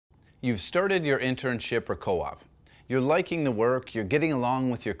You've started your internship or co-op. You're liking the work, you're getting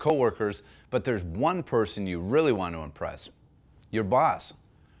along with your coworkers, but there's one person you really want to impress: your boss.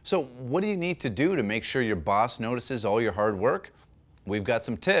 So what do you need to do to make sure your boss notices all your hard work? We've got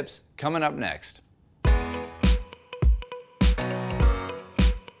some tips coming up next.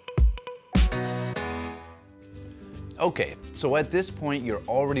 Okay, so at this point you're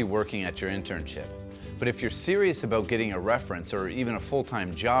already working at your internship. But if you're serious about getting a reference or even a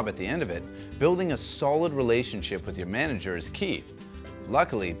full-time job at the end of it, building a solid relationship with your manager is key.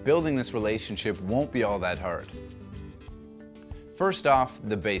 Luckily, building this relationship won't be all that hard. First off,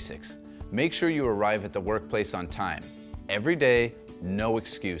 the basics. Make sure you arrive at the workplace on time. Every day, no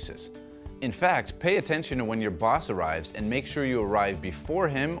excuses. In fact, pay attention to when your boss arrives and make sure you arrive before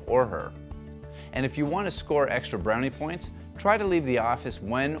him or her. And if you want to score extra brownie points, try to leave the office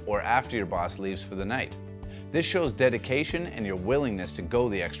when or after your boss leaves for the night. This shows dedication and your willingness to go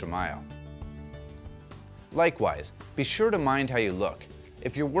the extra mile. Likewise, be sure to mind how you look.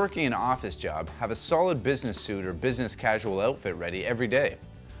 If you're working an office job, have a solid business suit or business casual outfit ready every day.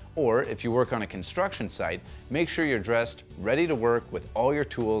 Or if you work on a construction site, make sure you're dressed, ready to work with all your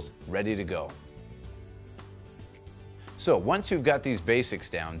tools ready to go. So once you've got these basics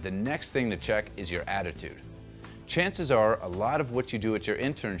down, the next thing to check is your attitude. Chances are a lot of what you do at your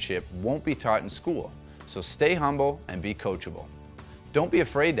internship won't be taught in school, so stay humble and be coachable. Don't be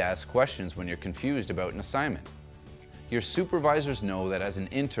afraid to ask questions when you're confused about an assignment. Your supervisors know that as an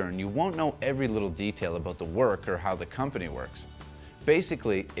intern you won't know every little detail about the work or how the company works.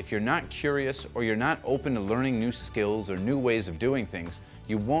 Basically, if you're not curious or you're not open to learning new skills or new ways of doing things,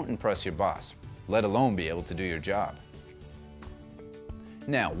 you won't impress your boss, let alone be able to do your job.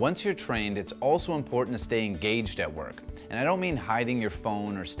 Now, once you're trained, it's also important to stay engaged at work. And I don't mean hiding your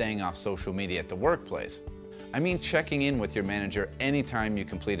phone or staying off social media at the workplace. I mean checking in with your manager anytime you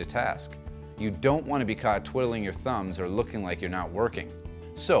complete a task. You don't want to be caught twiddling your thumbs or looking like you're not working.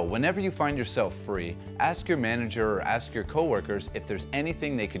 So, whenever you find yourself free, ask your manager or ask your coworkers if there's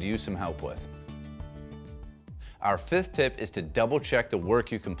anything they could use some help with. Our fifth tip is to double check the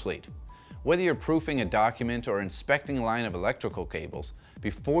work you complete. Whether you're proofing a document or inspecting a line of electrical cables,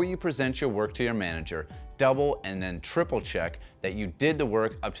 before you present your work to your manager, double and then triple check that you did the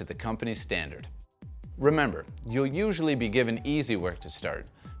work up to the company's standard. Remember, you'll usually be given easy work to start,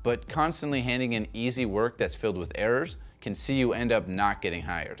 but constantly handing in easy work that's filled with errors can see you end up not getting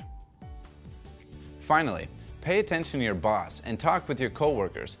hired. Finally, pay attention to your boss and talk with your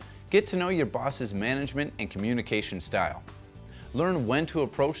coworkers. Get to know your boss's management and communication style. Learn when to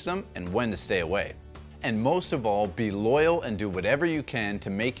approach them and when to stay away. And most of all, be loyal and do whatever you can to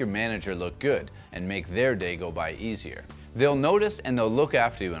make your manager look good and make their day go by easier. They'll notice and they'll look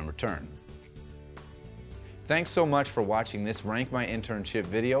after you in return. Thanks so much for watching this Rank My Internship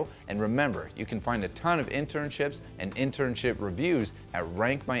video, and remember, you can find a ton of internships and internship reviews at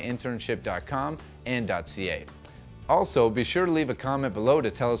rankmyinternship.com and .ca. Also, be sure to leave a comment below to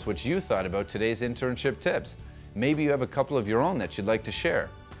tell us what you thought about today's internship tips. Maybe you have a couple of your own that you'd like to share.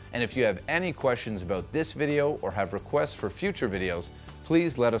 And if you have any questions about this video or have requests for future videos,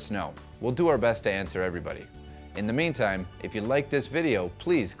 please let us know. We'll do our best to answer everybody. In the meantime, if you like this video,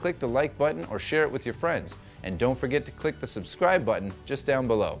 please click the like button or share it with your friends. And don't forget to click the subscribe button just down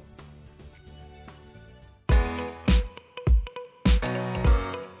below.